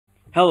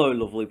Hello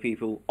lovely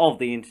people of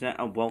the internet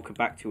and welcome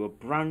back to a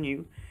brand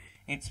new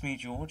It's Me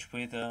George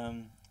with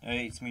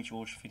It's Me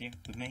George video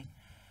with me.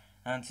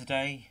 And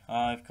today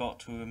I've got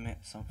to admit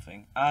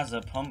something. As a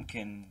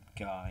pumpkin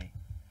guy,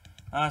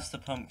 as the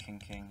Pumpkin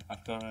King,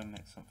 I've got to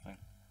admit something.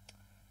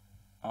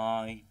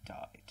 I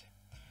died.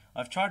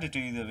 I've tried to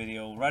do the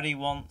video already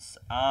once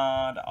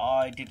and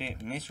I did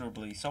it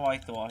miserably, so I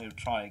thought I would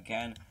try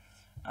again.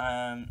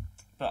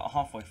 But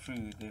halfway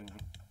through the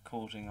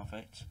recording of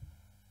it,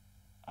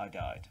 I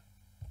died.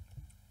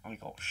 I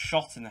got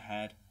shot in the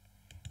head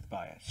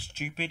by a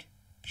stupid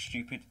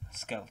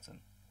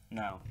skeleton.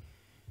 Now,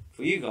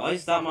 for you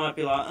guys, that might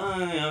be like,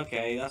 oh,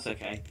 okay, that's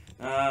okay.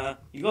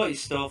 You got your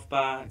stuff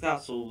back,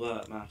 that's all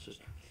that matters.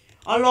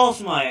 I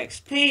lost my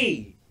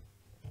XP!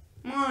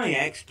 My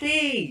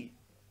XP!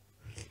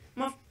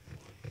 My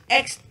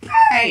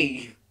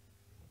XP!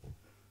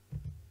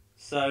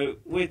 So,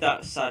 with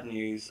that sad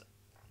news,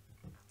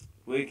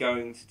 we're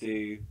going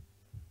to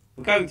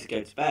go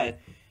to bed.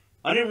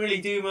 I didn't really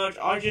do much,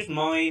 I just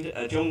mined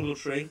a jungle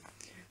tree.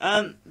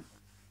 The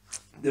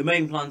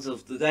main plans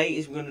of the day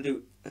is we're going to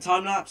do a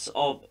time lapse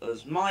of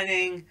us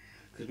mining,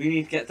 because we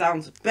need to get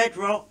down to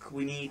bedrock.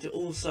 We need to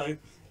also,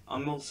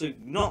 I'm also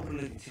not going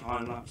to do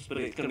time lapse, but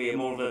it's going to be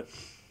more of a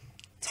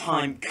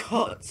time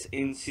cut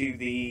into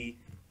the,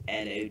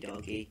 hello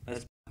doggy,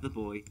 that's the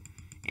boy,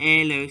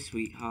 hello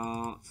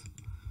sweetheart.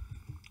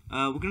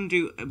 We're going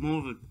to do more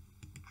of a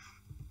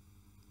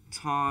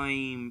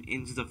time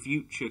into the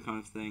future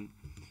kind of thing.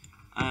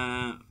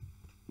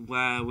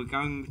 Where we're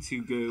going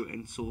to go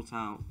and sort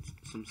out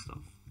some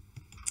stuff.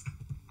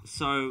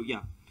 So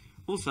yeah.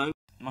 Also,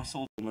 my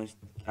sword's almost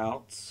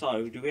out.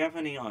 So, do we have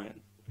any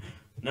iron?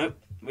 Nope,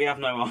 we have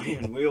no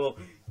iron. We all.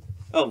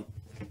 Oh,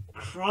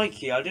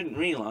 crikey! I didn't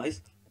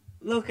realise.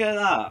 Look at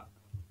that.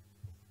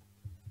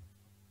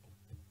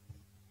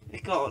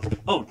 It got.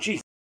 Oh,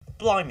 jeez,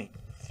 blimey.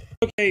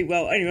 Okay,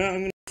 well, anyway,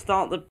 I'm gonna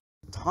start the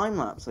time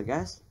lapse, I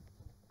guess.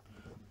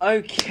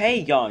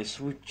 Okay guys,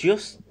 so we've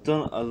just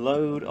done a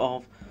load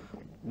of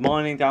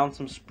mining down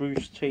some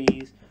spruce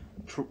trees,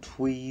 and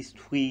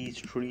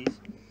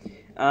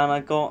I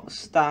got a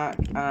stack,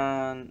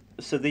 and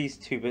so these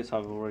two bits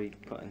I've already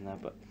put in there,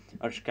 but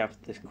I just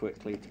grabbed this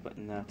quickly to put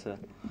in there to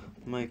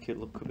make it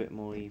look a bit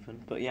more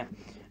even, but yeah,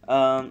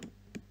 and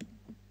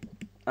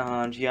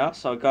yeah,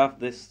 so I got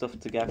this stuff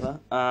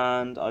together,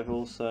 and I've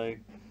also,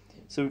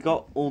 so we've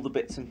got all the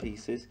bits and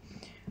pieces,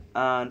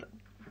 and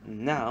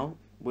now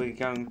we're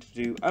going to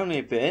do only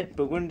a bit,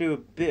 but we're going to do a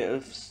bit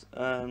of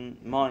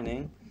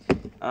mining,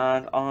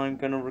 and I'm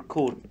going to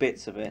record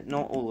bits of it,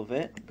 not all of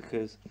it,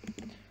 because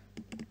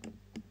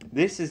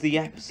this is the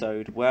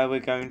episode where we're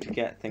going to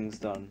get things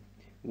done.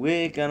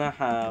 We're going to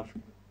have,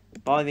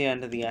 by the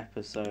end of the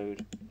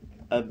episode,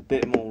 a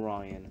bit more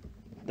iron.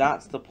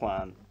 That's the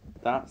plan.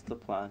 That's the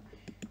plan.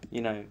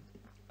 You know,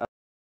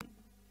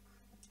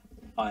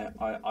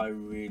 I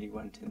really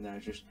went in there,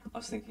 I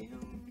was thinking,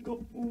 oh, I've got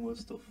all my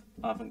stuff.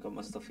 I haven't got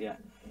my stuff yet.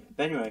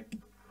 But anyway,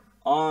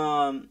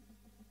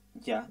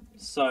 yeah,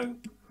 so,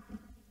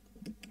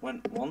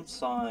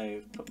 once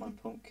I've put my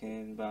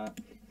pumpkin back,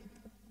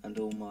 and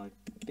all my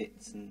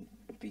bits and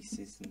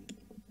pieces and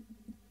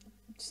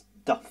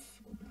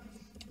stuff,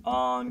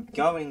 I'm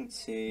going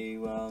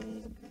to,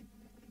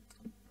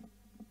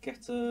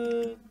 get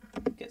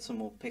some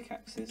more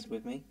pickaxes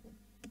with me.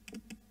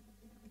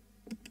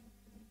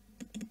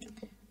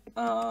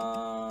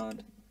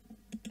 And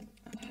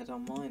head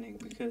on mining,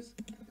 because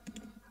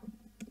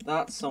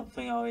that's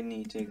something I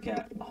need to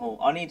get.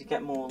 I need to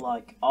get more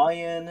like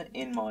iron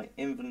in my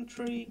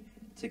inventory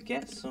to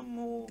get some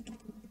more,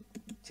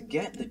 to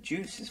get the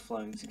juices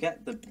flowing, to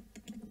get the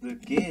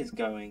gears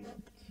going.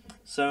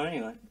 So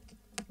anyway,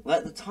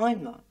 let the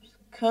time lapse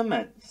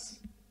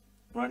commence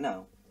right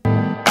now.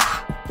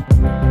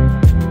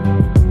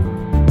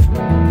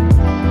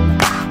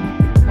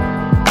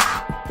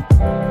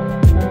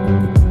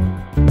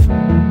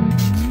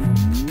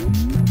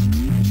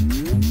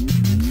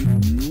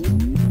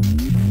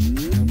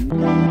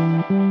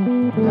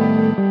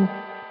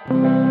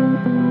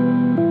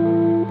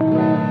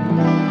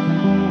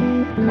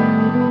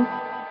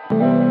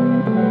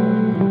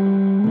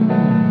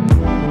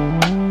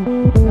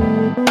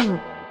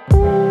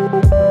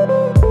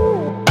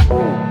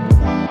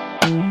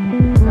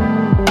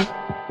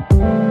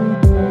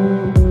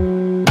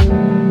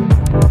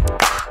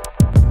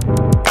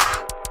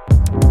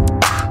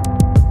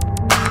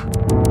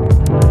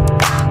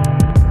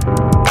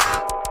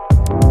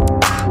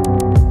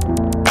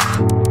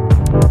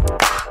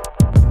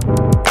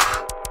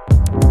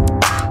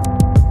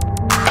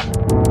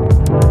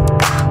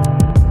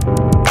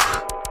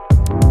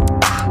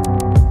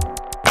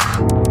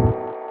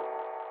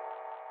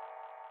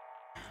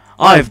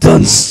 I've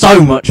done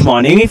so much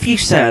mining. If you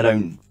say I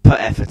don't put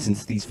effort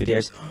into these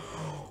videos,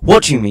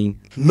 what do you mean?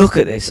 Look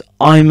at this.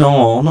 I'm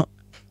on.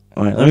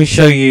 Alright, let me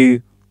show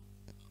you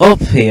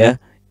up here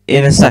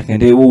in a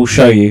second. It will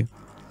show you.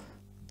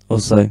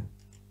 Also,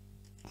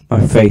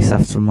 my face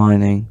after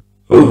mining.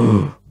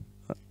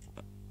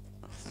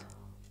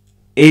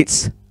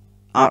 It's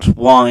at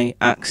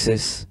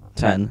y-axis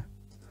 10.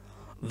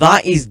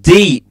 That is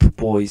deep,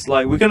 boys.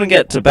 Like, we're gonna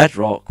get to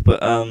bedrock, but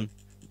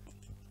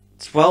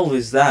 12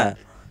 is there.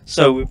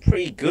 So we're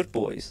pretty good,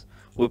 boys.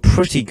 We're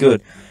pretty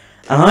good.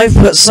 And I've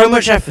put so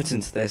much effort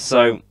into this,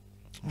 so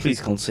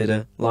please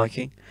consider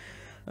liking.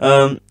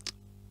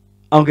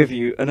 I'll give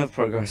you another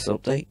progress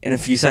update in a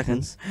few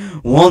seconds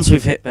once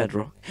we've hit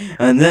bedrock,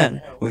 and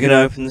then we're going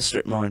to open the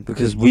strip mine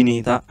because we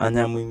need that, and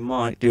then we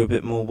might do a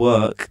bit more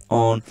work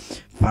on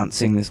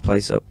fancying this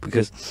place up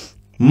because,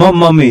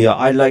 mamma mia,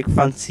 I like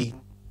fancy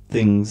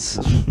things.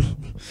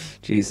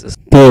 Jesus.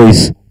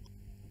 Boys,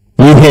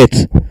 we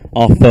hit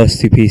our first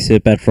 2 pieces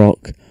of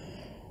bedrock.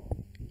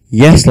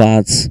 Yes,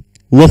 lads,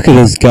 look at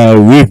us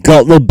go. We've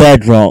got the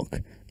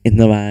bedrock in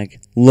the bag.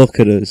 Look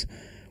at us.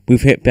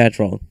 We've hit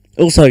bedrock.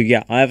 Also,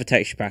 yeah, I have a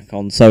texture pack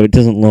on, so it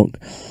doesn't look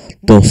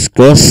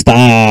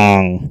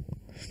disgusting.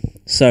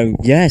 So,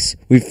 yes,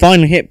 we've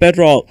finally hit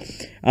bedrock.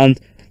 And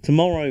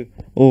tomorrow,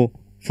 or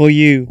for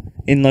you,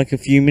 in like a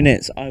few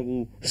minutes, I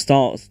will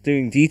start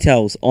doing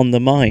details on the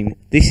mine.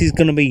 This is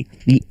going to be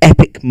the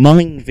epic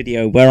mine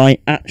video, where I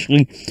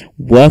actually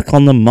work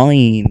on the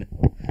mine.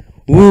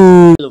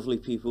 Woo! Lovely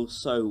people,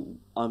 so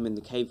I'm in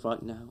the cave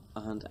right now,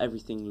 and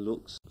everything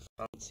looks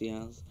fancy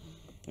as.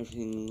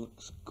 Everything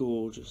looks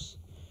gorgeous.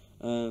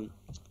 And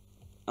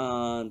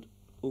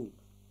oh,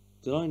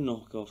 did I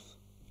knock off?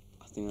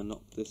 I think I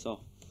knocked this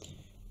off.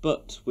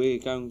 But we're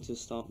going to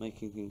start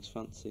making things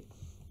fancy.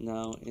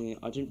 Now,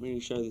 I didn't really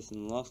show this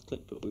in the last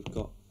clip, but we've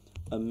got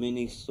a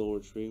mini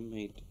storage room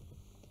made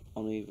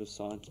on either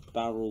side.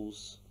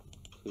 Barrels,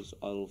 because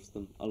I love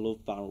them. I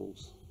love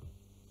barrels.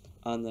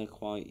 And they're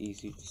quite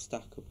easy to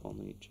stack up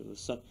on each other.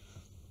 So,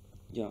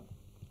 yeah.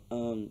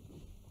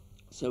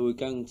 So we're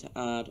going to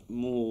add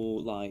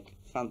more, like,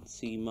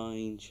 fancy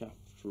mine shaft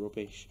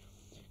rubbish,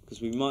 because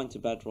we mine to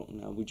bedrock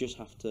now. We just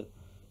have to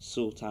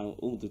sort out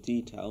all the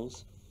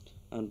details,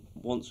 and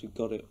once we've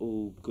got it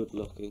all good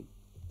looking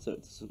so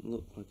it doesn't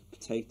look like a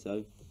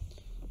potato,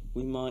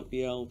 we might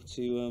be able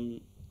to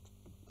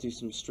do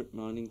some strip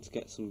mining to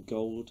get some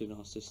gold in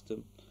our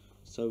system,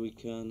 so we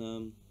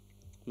can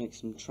make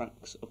some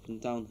tracks up and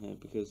down here,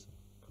 because,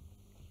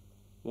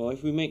 well,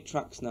 if we make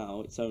tracks now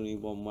it's only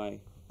one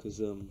way,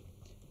 because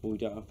we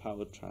don't have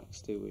powered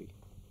tracks, do we?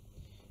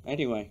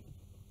 Anyway,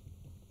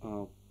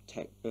 I'll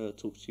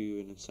talk to you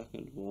in a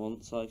second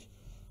once I've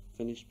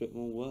finished a bit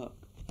more work.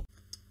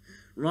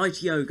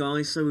 Rightio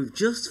guys, so we've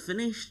just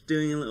finished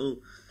doing a little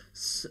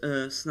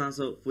snazz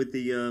up with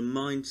the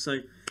mine,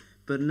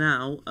 but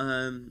now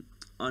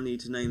I need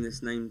to name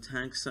this name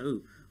tag,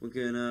 so we're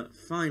gonna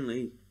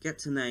finally get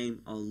to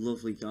name our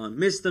lovely guy,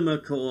 Mr.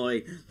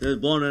 McCoy, the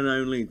one and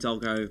only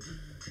doggo.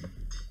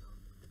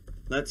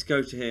 Let's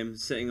go to him,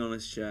 sitting on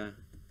his chair.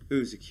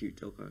 Who's a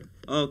cute doggo?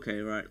 Okay,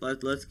 right,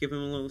 let's give him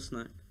a little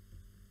snack.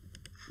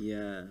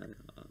 Yeah,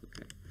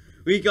 okay.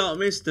 We got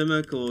Mr.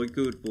 McCoy,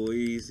 good boy.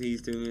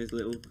 He's doing his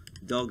little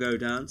doggo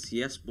dance.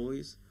 Yes,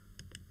 boys.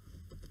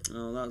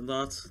 Oh,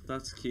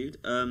 that's cute.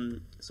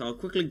 So I'll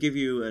quickly give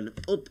you an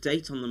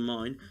update on the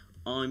mine.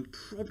 I'm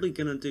probably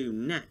gonna do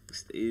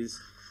next is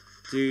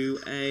do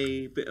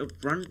a bit of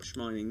branch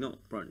mining,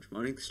 not branch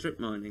mining, strip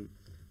mining.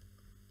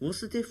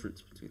 What's the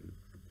difference between them?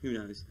 Who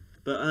knows?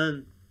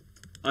 But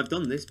I've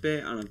done this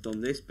bit and I've done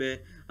this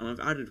bit, and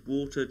I've added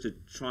water to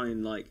try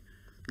and like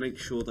make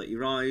sure that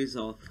your eyes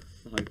are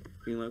like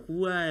being like,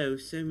 wow,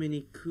 so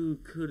many cool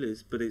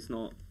colours, but it's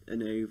not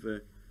an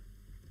over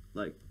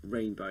like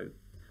rainbow.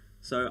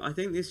 So I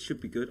think this should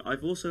be good.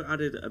 I've also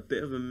added a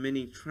bit of a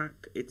mini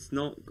track. It's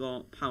not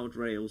got powered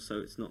rails, so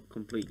it's not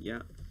complete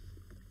yet,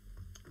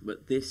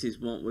 but this is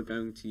what we're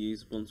going to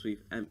use once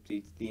we've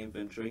emptied the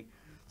inventory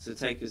to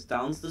take us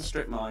down to the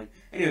strip mine.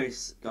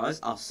 Anyways guys,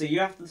 I'll see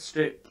you after the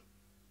strip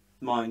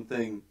mine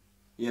thing.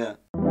 Yeah.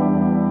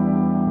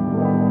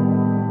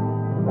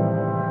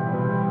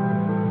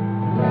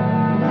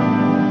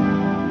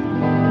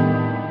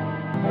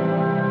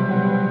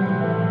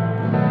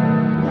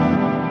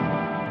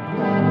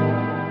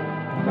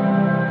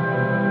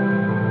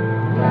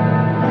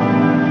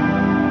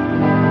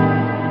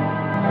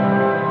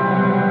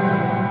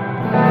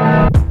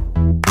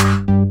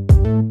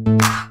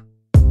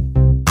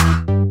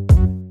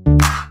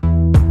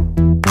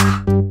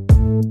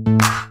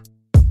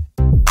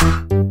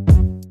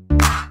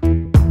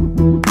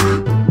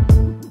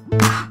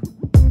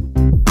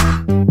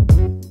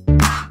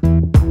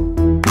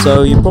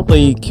 So you're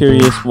probably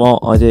curious what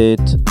I did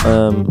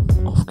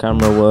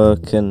off-camera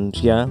work and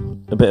yeah,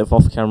 a bit of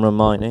off-camera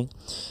mining.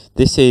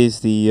 This is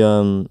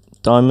the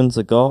diamonds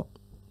I got.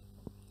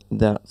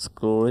 That's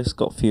glorious.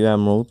 Got a few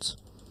emeralds.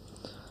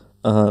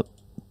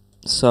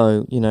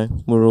 So you know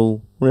we're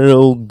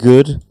all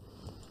good.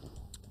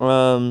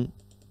 So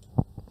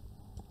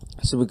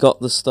we got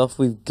the stuff.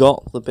 We've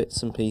got the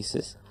bits and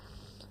pieces,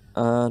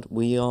 and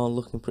we are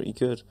looking pretty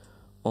good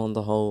on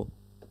the whole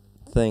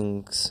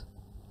things.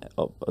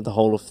 The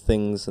whole of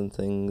things and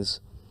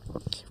things.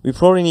 We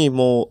probably need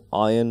more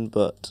iron,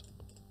 but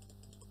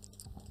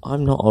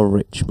I'm not a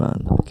rich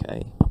man,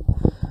 okay?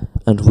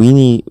 And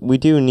we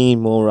do need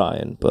more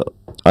iron, but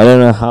I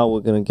don't know how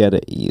we're going to get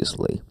it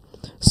easily.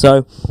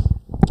 So,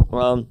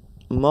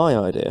 my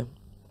idea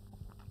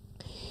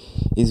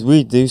is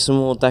we do some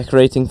more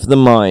decorating for the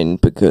mine,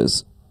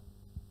 because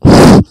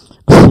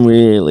I'm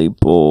really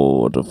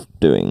bored of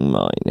doing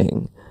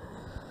mining.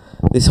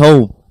 This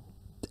whole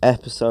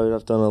episode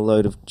I've done a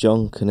load of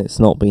junk, and I've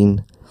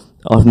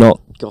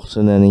not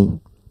gotten any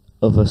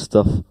other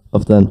stuff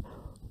other than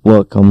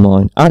work on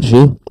mine.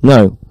 Actually,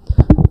 no.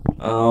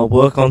 I'll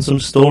work on some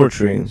storage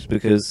rooms,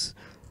 because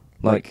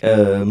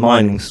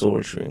mining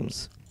storage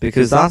rooms,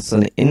 because that's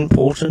an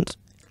important,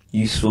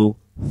 useful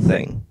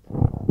thing.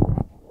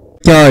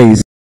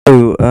 Guys,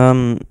 so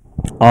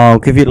I'll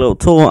give you a little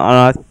tour, and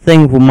I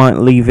think we might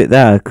leave it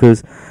there,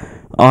 because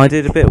I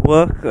did a bit of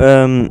work,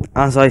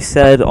 as I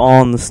said,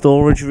 on the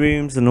storage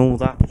rooms and all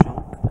that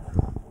junk.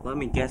 Let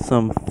me get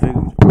some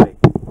food. Wait.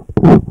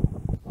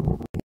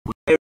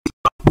 Where is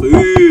my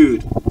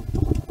food?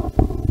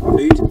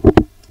 Food?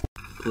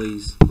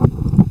 Please.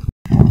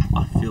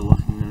 I feel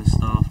like I'm gonna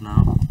starve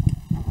now.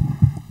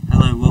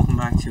 Hello, welcome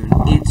back to an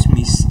It's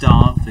Me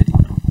Starve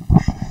video.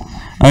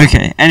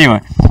 Okay,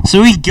 anyway,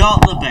 so we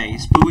got the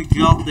base, but we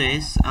got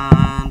this,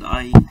 and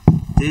I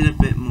did a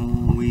bit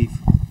more. We've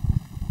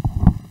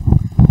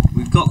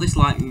got this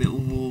like little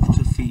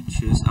water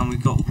features, and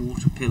we've got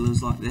water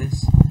pillars like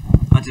this.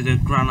 I did a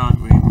granite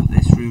room, but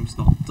this room's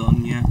not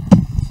done yet.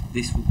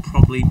 This will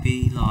probably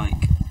be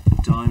like a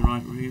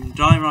diorite room.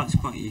 Diorite's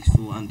quite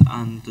useful, and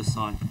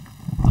andesite.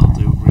 I'll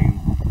do a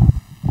room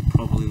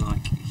probably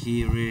like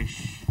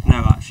here-ish.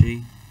 No,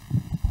 actually,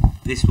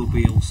 this will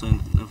be also an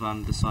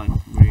andesite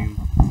room.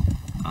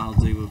 I'll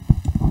do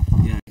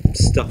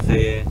stuff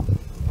here,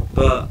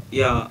 but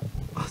yeah,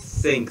 I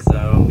think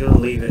though I'm gonna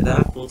leave it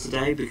there for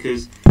today,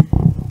 because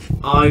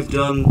I've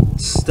done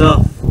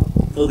stuff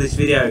for this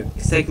video.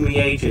 It's taken me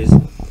ages.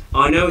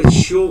 I know it's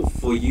short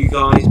for you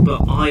guys,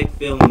 but I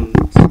didn't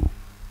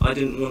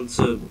want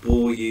to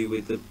bore you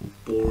with the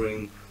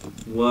boring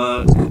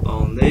work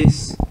on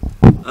this.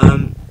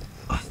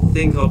 I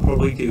think I'll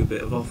probably do a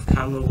bit of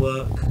off-camera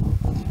work.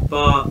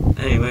 But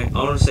anyway,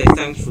 I want to say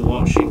thanks for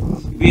watching.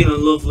 You've been a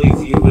lovely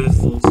viewer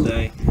for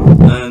today.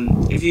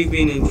 If you've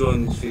been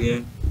enjoying this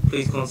video,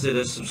 please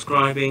consider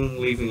subscribing,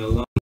 leaving a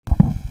like.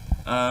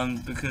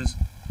 Because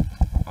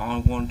I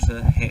want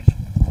to hit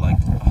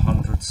like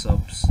 100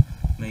 subs,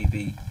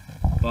 maybe,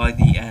 by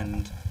the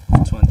end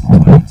of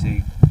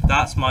 2022.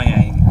 That's my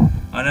aim.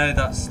 I know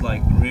that's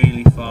like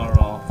really far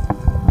off,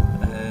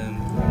 really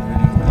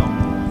long,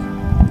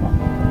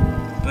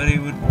 but it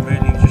would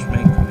really just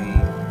make me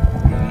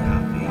really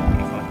happy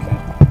if I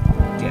could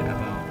get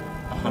about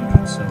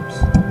 100 subs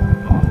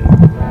by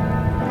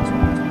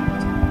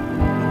 2021.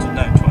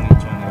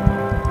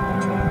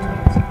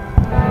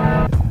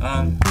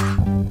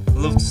 I'd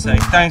love to say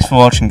thanks for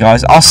watching,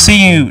 guys. I'll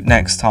see you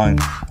next time.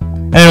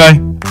 Anyway,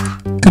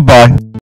 goodbye.